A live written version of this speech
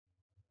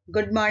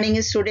Good morning,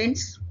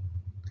 students.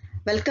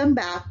 Welcome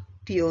back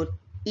to your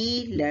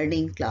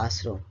e-learning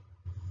classroom.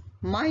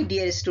 My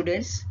dear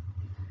students,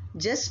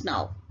 just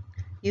now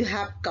you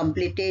have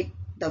completed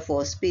the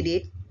first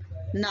period.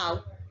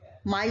 Now,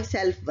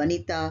 myself,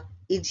 Vanita,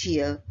 is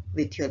here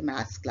with your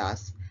maths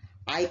class.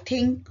 I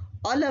think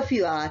all of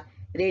you are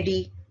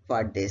ready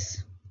for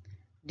this.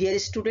 Dear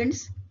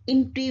students,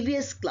 in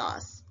previous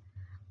class,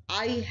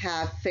 I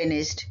have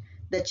finished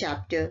the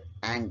chapter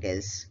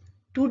angles.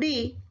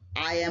 Today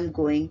I am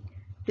going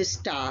to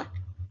start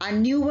a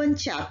new one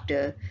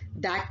chapter,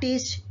 that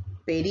is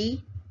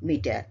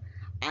perimeter.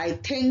 I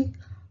think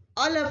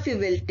all of you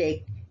will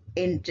take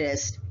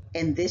interest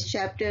in this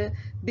chapter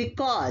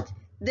because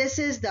this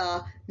is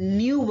the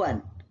new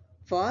one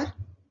for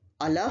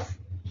all of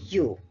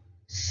you.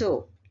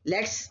 So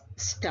let's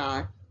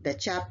start the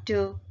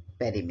chapter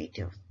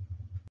perimeter.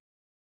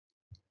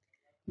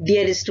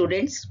 Dear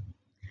students,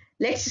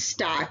 let's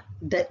start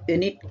the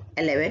unit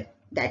 11,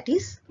 that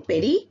is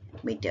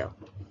perimeter.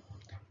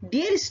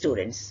 Dear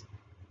students,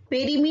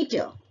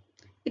 perimeter,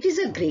 it is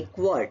a Greek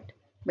word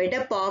made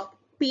up of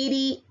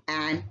peri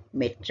and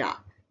metra.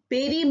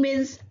 Peri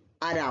means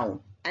around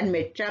and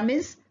metra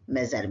means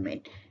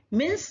measurement.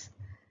 Means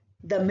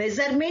the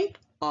measurement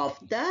of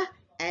the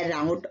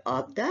around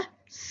of the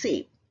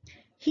shape.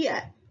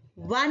 Here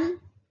one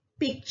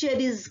picture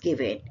is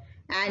given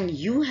and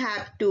you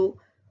have to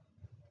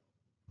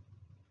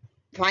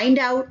find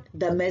out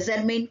the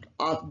measurement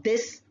of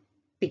this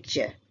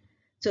picture.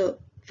 So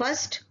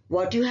first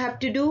what you have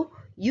to do,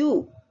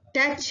 you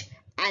touch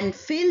and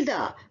fill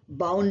the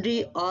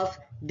boundary of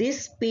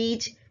this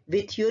page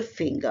with your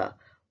finger.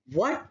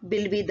 What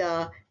will be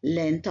the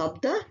length of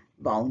the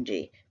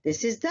boundary?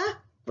 This is the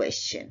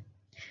question.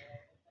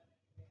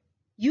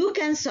 You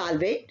can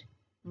solve it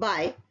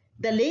by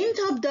the length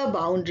of the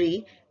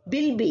boundary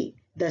will be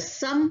the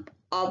sum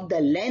of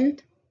the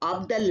length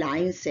of the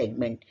line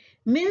segment.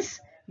 Means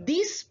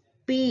this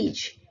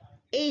page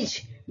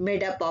is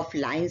made up of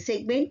line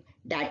segment,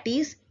 that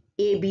is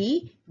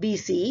AB,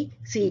 BC,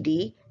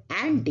 CD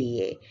and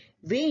DA.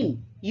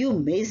 When you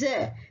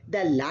measure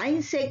the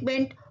line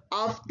segment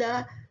of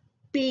the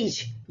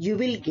page, you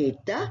will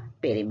get the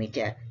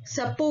perimeter.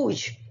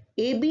 Suppose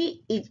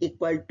AB is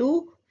equal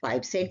to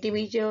 5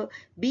 centimeter,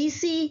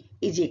 BC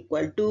is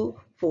equal to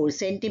 4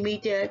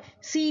 centimeter,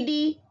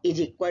 CD is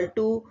equal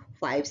to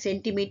 5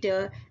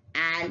 centimeter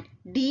and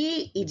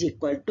DA is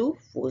equal to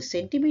 4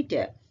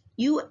 centimeter.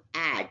 You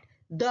add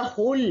the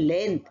whole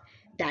length,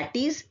 that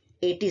is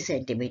 80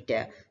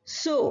 centimeter.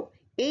 So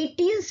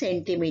 18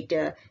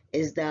 centimeter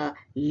is the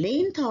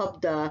length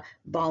of the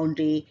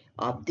boundary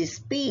of this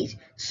page.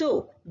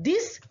 So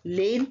this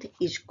length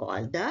is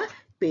called the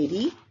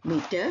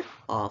perimeter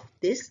of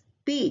this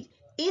page.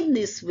 In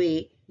this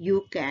way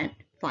you can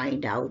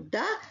find out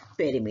the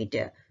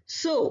perimeter.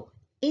 So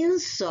in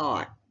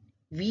short,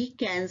 we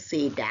can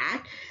say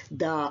that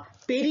the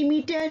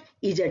perimeter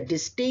is a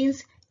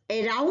distance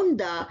around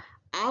the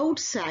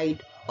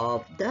outside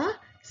of the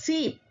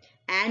shape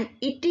and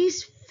it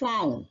is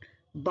found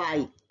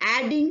by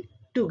adding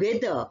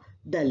together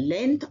the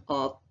length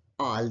of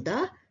all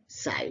the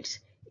sides.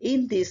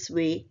 In this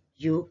way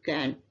you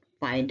can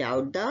find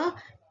out the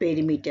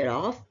perimeter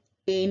of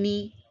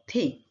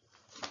anything.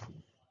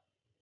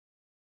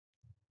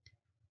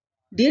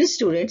 Dear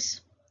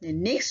students, the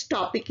next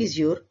topic is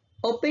your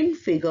open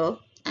figure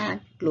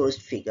and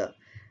closed figure.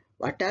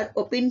 What are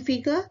open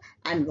figure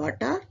and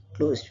what are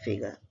closed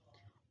figure?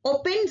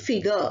 Open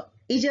figure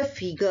is a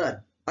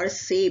figure or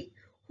shape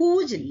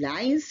whose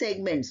line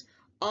segments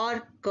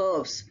or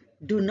curves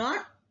do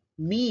not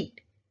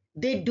meet.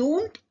 They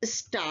don't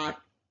start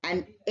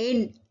and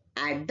end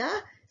at the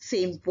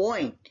same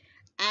point.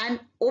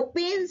 An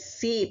open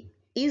shape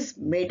is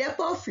made up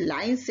of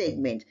line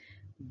segments,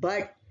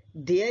 but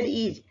there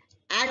is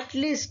at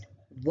least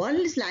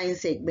one line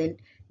segment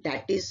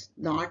that is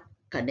not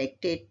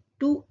connected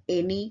to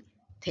any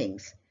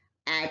things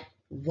at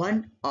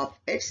one of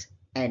its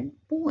end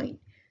point.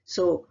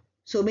 So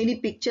many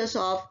pictures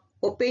of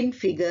open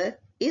figure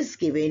is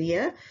given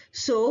here.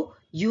 So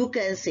you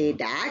can say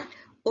that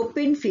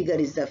open figure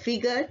is the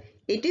figure.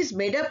 It is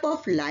made up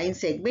of line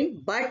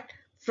segment, but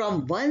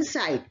from one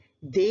side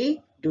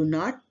they do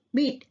not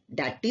meet,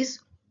 that is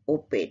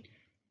open.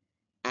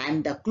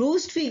 And the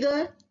closed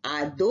figure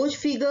are those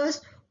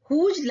figures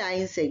whose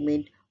line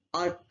segment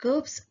or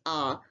curves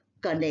are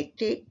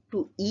connected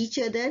to each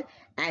other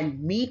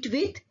and meet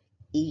with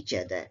each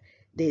other.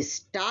 They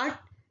start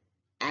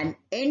and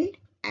end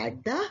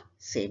at the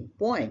same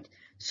point.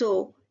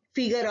 So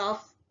figure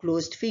of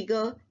closed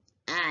figure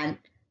and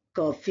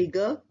curve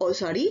figure,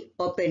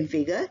 open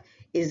figure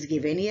is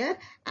given here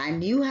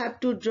and you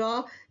have to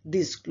draw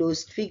this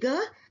closed figure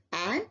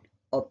and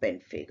open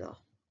figure.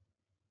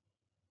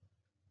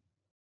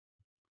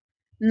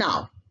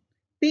 Now,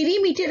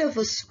 perimeter of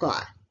a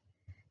square.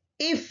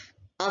 If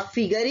a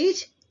figure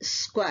is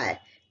square,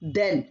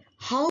 then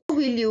how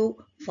will you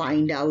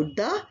find out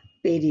the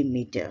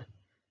perimeter?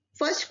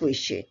 First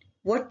question,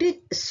 what is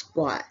a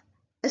square?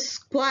 A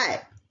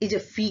square is a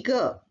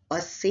figure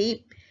or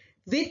shape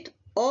with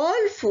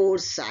all four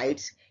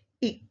sides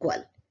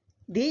equal.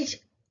 These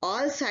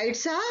all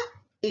sides are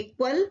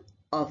equal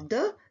of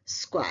the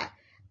square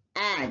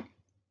and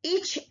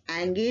each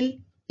angle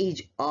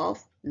is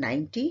of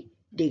 90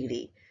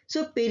 degree.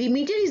 So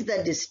perimeter is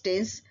the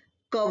distance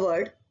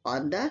covered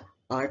on the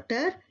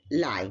outer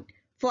line.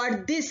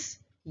 For this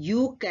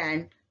you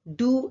can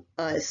do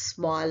a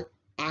small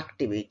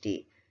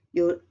activity.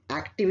 Your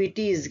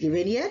activity is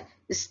given here.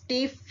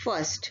 Step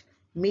first,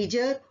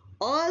 measure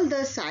all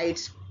the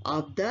sides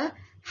of the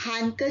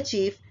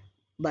handkerchief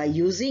by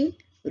using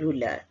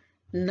ruler.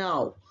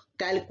 Now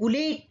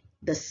calculate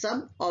the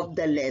sum of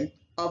the length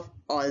of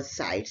all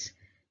sides.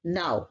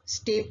 Now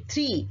step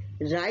 3,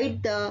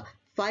 write the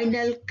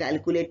final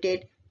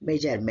calculated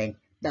measurement.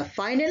 The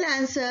final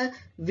answer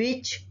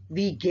which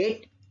we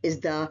get is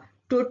the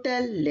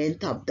total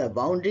length of the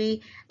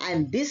boundary,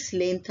 and this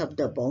length of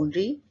the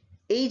boundary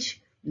is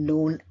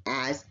known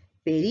as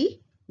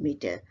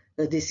perimeter.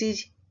 So this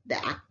is the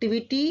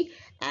activity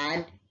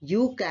and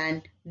you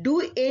can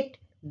do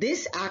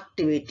this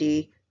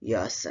activity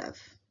yourself.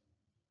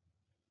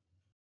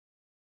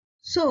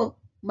 So,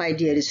 my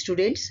dear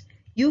students,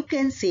 you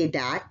can say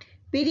that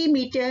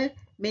perimeter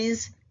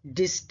means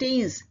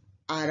distance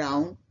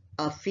around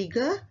a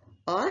figure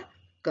or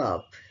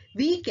curve.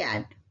 We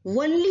can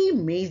only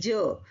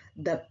measure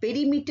the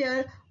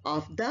perimeter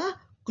of the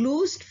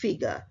closed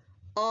figure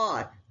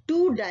or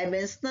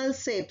two-dimensional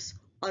shapes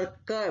or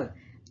curve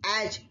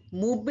as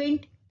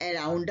movement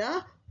around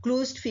a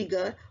closed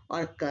figure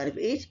or curve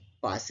is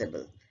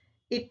possible.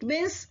 It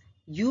means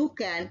you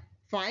can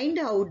find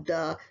out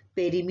the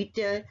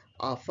perimeter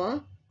of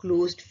a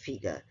closed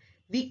figure.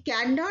 We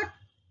cannot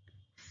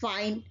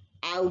find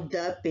out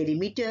the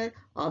perimeter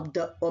of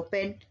the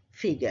open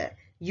figure.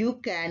 You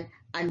can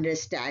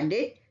understand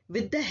it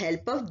with the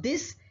help of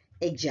this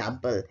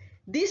example.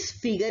 This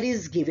figure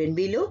is given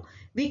below.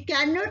 We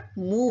cannot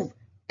move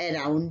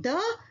around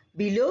the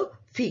below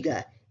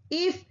figure.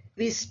 If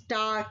we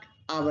start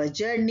our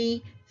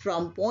journey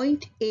from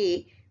point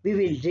A, we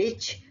will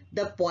reach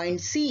the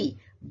point C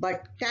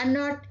but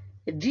cannot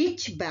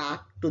reach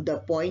back to the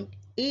point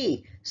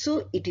A.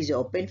 So it is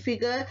open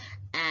figure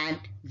and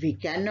we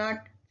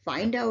cannot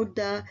find out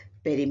the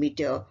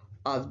perimeter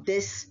of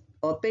this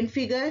open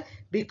figure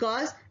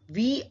because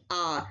we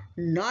are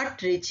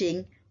not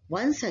reaching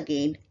once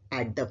again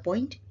at the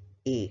point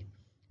A.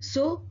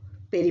 So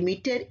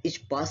perimeter is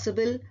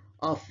possible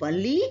of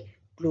only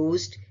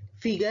closed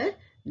figure,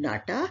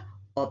 not a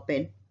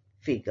open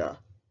figure.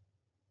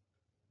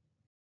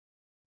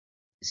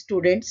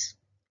 Students,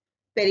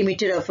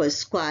 perimeter of a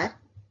square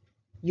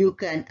you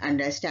can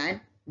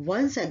understand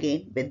once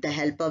again with the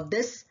help of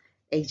this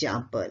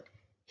example.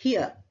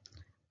 Here,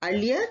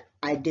 earlier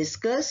I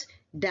discussed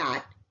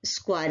that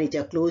square is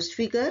a closed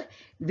figure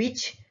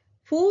which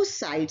four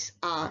sides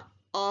are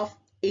of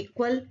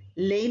equal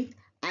length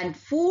and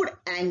four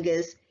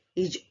angles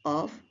is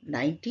of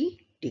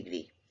 90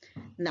 degree.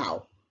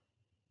 Now,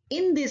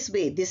 in this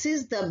way, this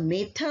is the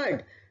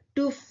method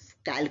to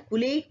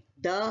calculate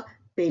the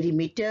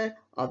perimeter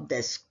of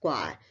the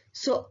square.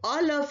 So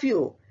all of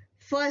you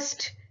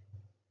first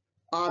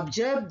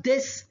observe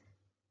this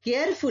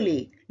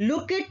carefully,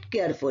 look it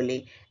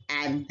carefully,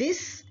 and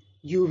this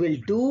you will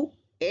do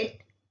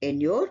it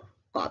in your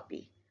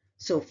copy.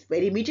 So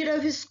perimeter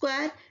of a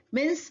square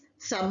means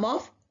sum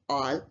of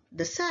all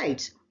the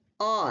sides,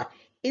 or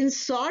in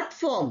short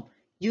form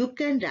you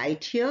can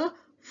write here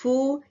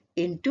 4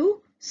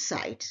 into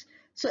sides.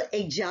 So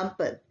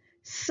example,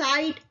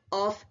 side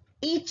of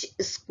each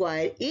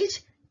square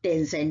is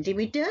 10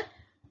 centimeter.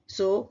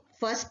 So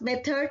first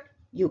method,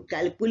 you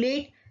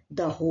calculate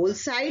the whole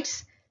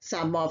sides,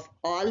 sum of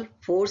all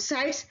four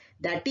sides,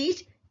 that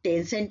is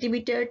 10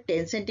 centimeter,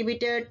 10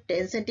 centimeter,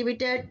 10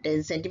 centimeter,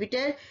 10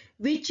 centimeter,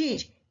 which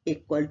is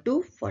equal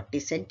to 40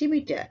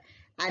 centimeter.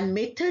 And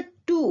method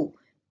 2,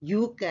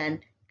 you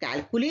can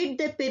calculate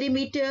the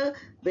perimeter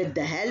with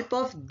the help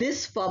of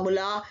this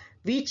formula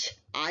which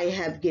I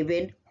have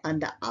given on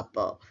the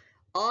upper.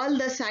 All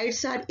the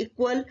sides are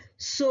equal,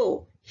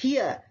 so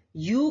here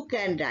you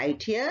can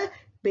write here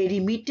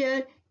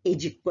perimeter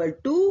is equal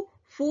to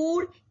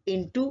 4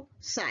 into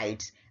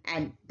sides,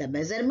 and the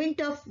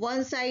measurement of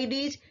one side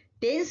is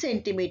 10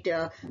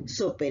 centimeter,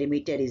 so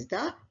perimeter is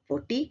the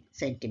 40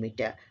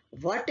 centimeter.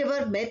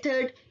 Whatever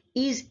method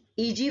is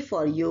easy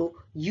for you,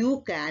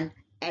 you can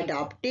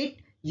adopt it,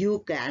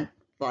 you can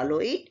follow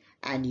it,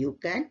 and you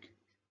can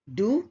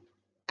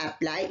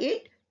apply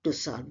it to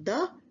solve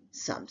the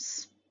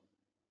sums.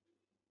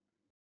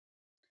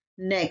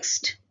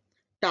 Next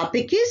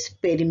topic is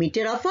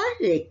perimeter of a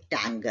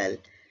rectangle.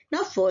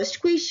 Now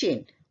first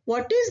question,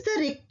 what is the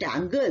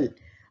rectangle?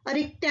 A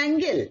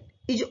rectangle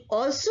is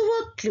also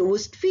a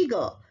closed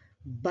figure,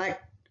 but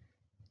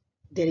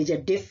there is a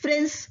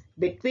difference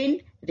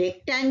between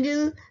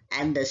rectangle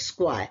and the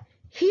square.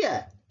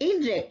 Here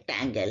in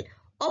rectangle,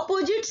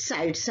 opposite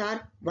sides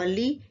are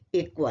only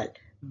equal,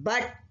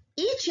 but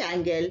each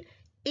angle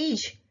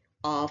is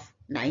of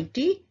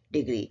 90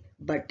 degree.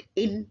 But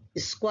in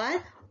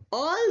square,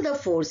 all the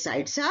four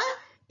sides are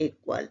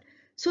equal.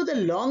 So the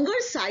longer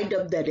side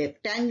of the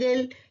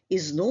rectangle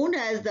is known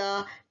as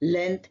the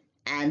length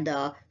and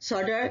the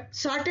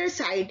shorter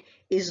side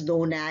is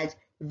known as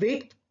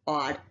width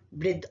or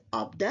breadth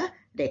of the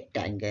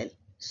rectangle.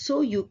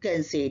 So you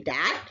can say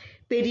that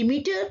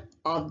perimeter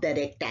of the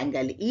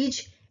rectangle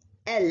is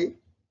L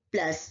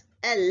plus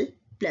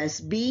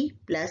B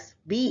plus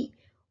B,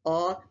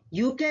 or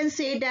you can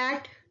say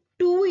that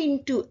 2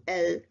 into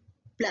L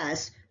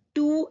plus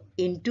 2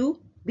 into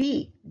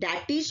B,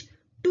 that is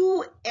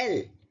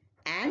 2L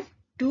and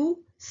 2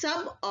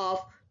 sum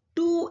of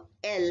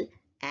 2L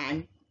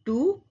and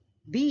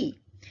 2B.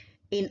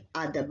 In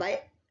other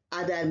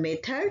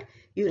method,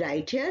 you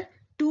write here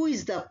 2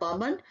 is the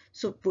common,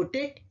 so put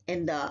it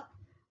in the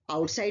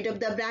outside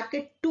of the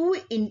bracket, 2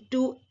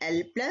 into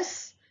L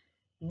plus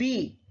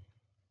B,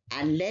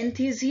 and length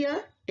is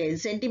here 10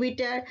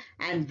 centimeter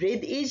and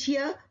breadth is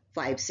here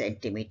 5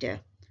 centimeter.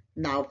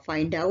 Now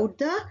find out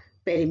the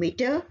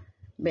perimeter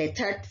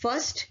method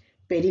first.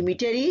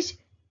 Perimeter is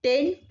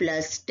 10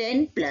 plus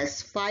 10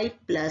 plus 5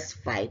 plus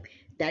 5.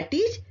 That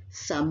is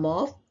sum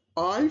of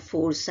all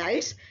four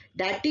sides,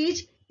 that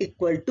is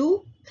equal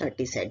to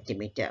 30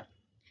 centimeter.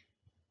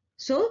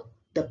 So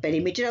the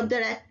perimeter of the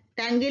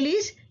rectangle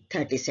is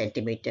 30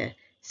 centimeter.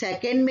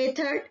 Second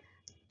method,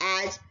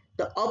 as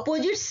the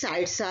opposite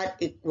sides are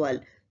equal,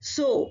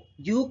 so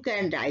you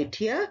can write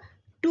here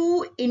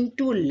 2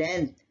 into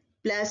length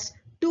plus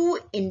 2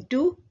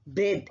 into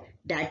breadth,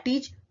 that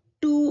is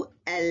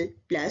 2L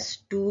plus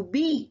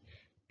 2B.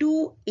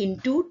 2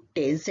 into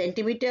 10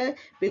 centimeter,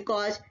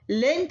 because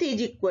length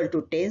is equal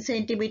to 10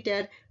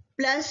 centimeter,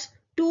 plus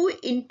 2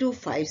 into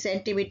 5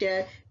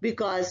 centimeter,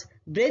 because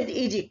breadth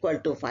is equal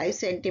to 5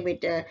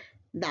 centimeter.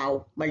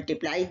 Now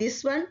multiply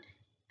this one.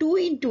 2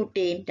 into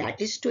 10,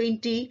 that is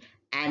 20,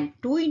 and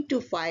 2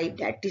 into 5,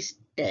 that is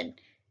 10.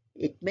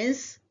 It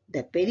means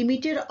the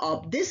perimeter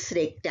of this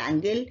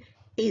rectangle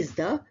is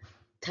the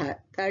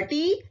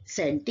 30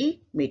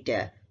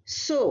 centimeter.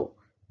 So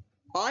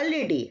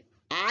already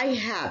I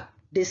have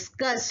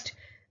discussed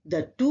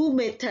the two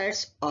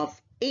methods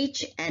of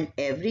each and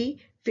every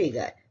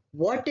figure.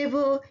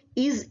 Whatever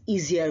is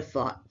easier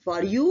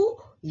for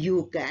you,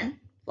 you can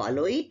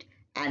follow it,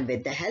 and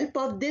with the help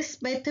of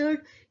this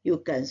method, you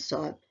can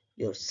solve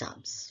your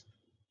sums.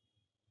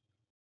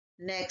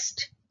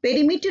 Next,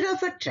 perimeter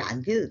of a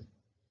triangle.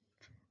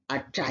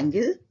 A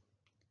triangle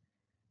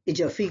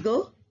is a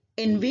figure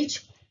in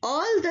which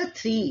all the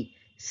three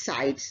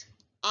sides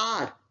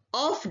are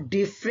of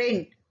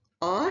different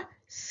or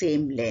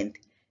same length.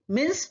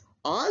 Means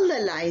all the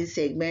line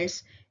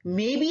segments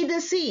may be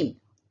the same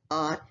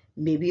or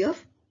may be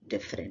of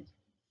different.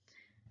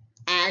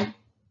 And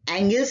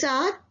angles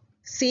are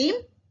same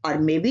or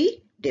may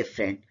be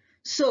different.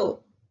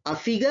 So a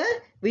figure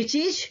which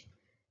is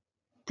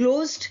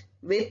closed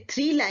with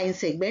three line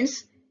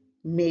segments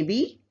may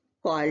be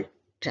called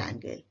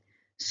triangle.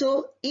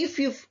 So if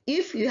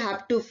you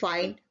have to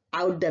find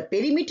out the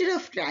perimeter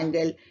of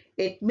triangle,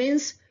 it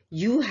means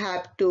you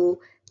have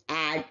to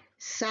add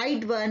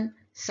side 1,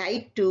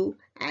 side 2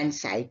 and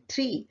side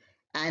 3,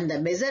 and the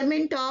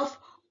measurement of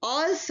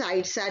all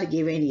sides are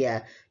given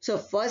here. So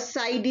first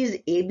side is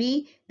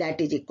AB,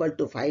 that is equal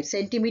to 5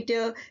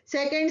 centimeter.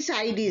 Second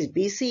side is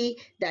BC,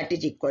 that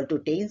is equal to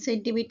 10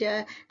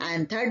 centimeter.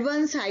 And third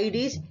one side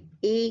is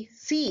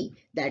AC,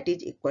 that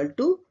is equal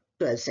to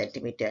 12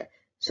 centimeter.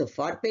 So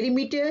for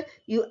perimeter,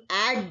 you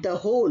add the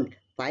whole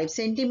 5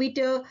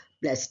 centimeter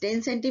plus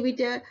 10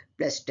 centimeter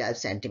plus 12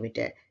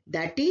 centimeter.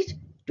 That is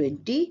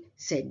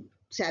 27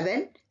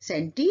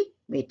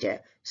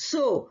 centimeter.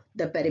 So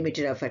the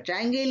perimeter of a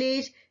triangle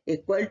is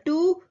equal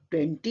to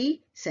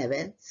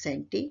 27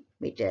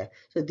 centimeter.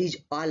 So these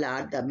all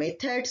are the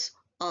methods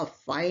of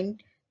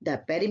find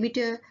the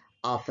perimeter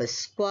of a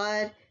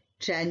square,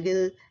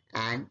 triangle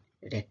and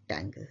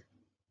rectangle.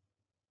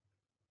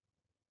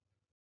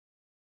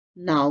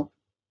 Now,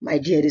 my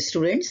dear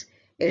students,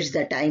 it's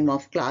the time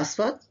of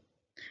classwork.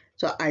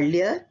 So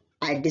earlier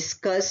I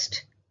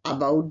discussed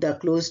about the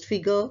closed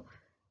figure,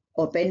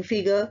 open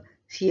figure.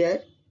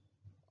 Here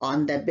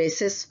on the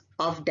basis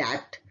of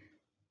that,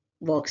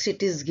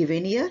 worksheet is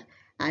given here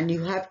and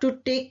you have to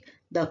take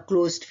the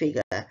closed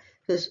figure.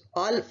 So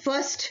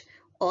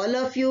all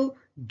of you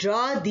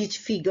draw these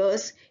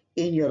figures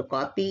in your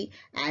copy,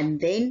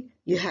 and then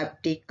you have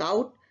to take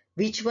out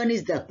which one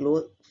is the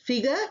closed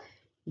figure.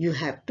 You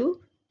have to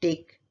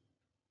take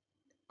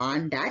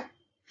on that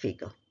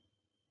figure.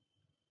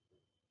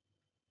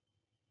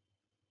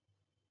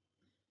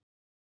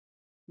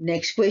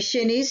 Next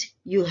question is,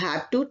 you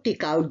have to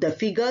take out the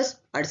figures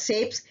or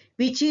shapes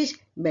which is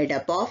made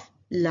up of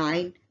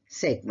line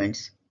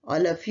segments.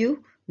 All of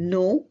you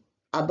know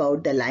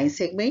about the line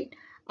segment.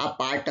 A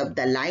part of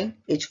the line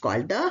is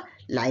called the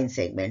line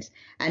segments,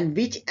 and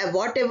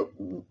whatever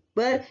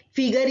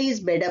figure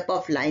is made up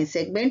of line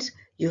segments,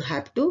 you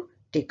have to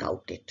take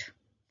out it.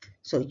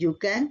 So you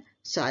can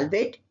solve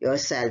it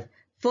yourself.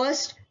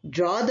 First,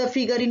 draw the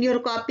figure in your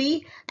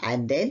copy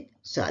and then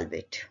solve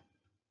it.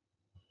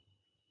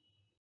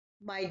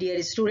 My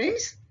dear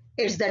students,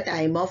 it's the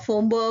time of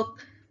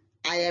homework.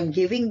 I am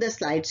giving the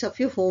slides of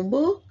your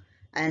homework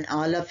and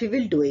all of you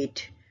will do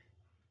it.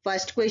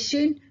 First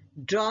question,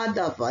 draw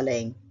the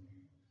following.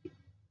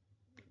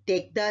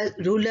 Take the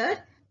ruler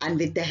and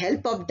with the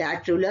help of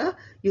that ruler,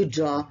 you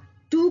draw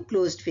two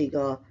closed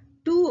figure,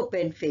 two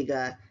open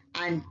figure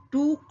and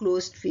two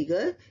closed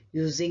figure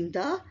using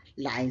the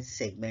line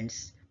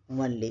segments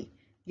only.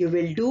 You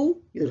will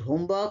do your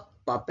homework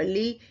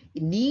properly,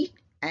 neat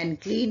and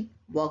clean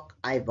work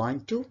I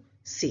want to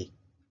see.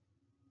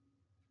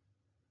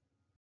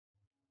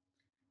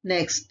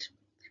 Next,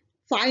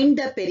 find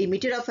the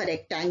perimeter of a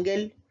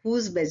rectangle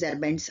whose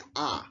measurements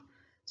are.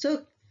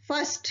 So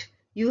first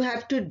you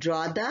have to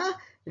draw the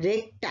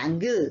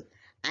rectangle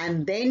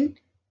and then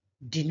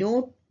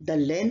denote the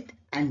length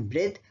and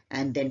breadth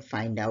and then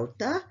find out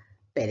the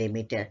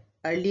perimeter.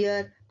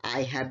 Earlier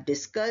I have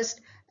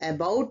discussed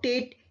about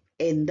it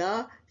in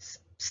the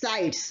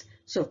slides.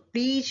 So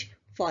please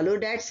follow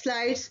that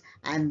slides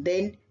and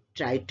then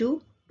try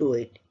to do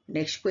it.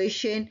 Next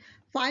question,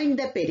 find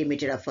the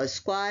perimeter of a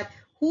square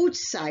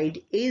whose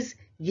side is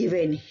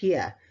given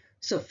here.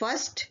 So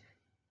first,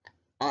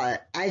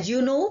 as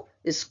you know,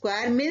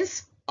 square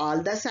means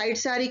all the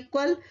sides are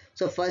equal.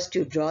 So first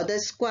you draw the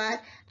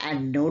square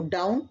and note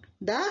down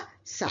the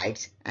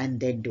sides and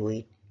then do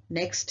it.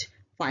 Next,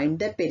 find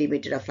the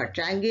perimeter of a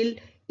triangle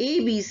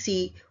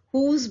ABC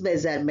whose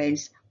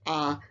measurements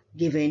are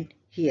given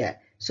here.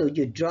 So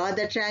you draw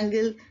the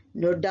triangle,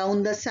 note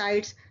down the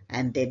sides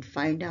and then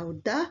find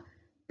out the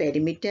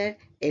perimeter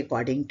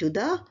according to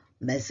the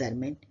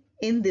measurement.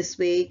 In this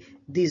way,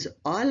 these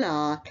all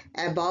are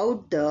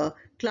about the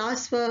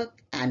classwork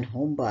and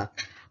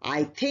homework.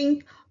 I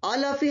think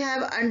all of you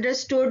have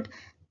understood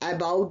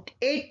about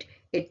it.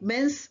 It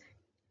means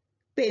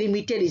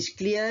perimeter is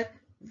clear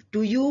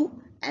to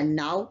you and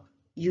now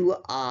you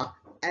are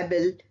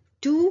able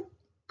to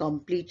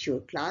complete your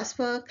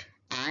classwork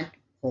and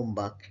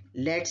homework.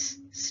 Let's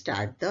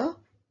start the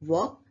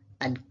work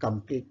and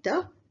complete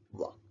the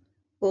work.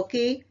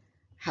 Okay,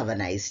 have a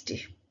nice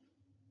day.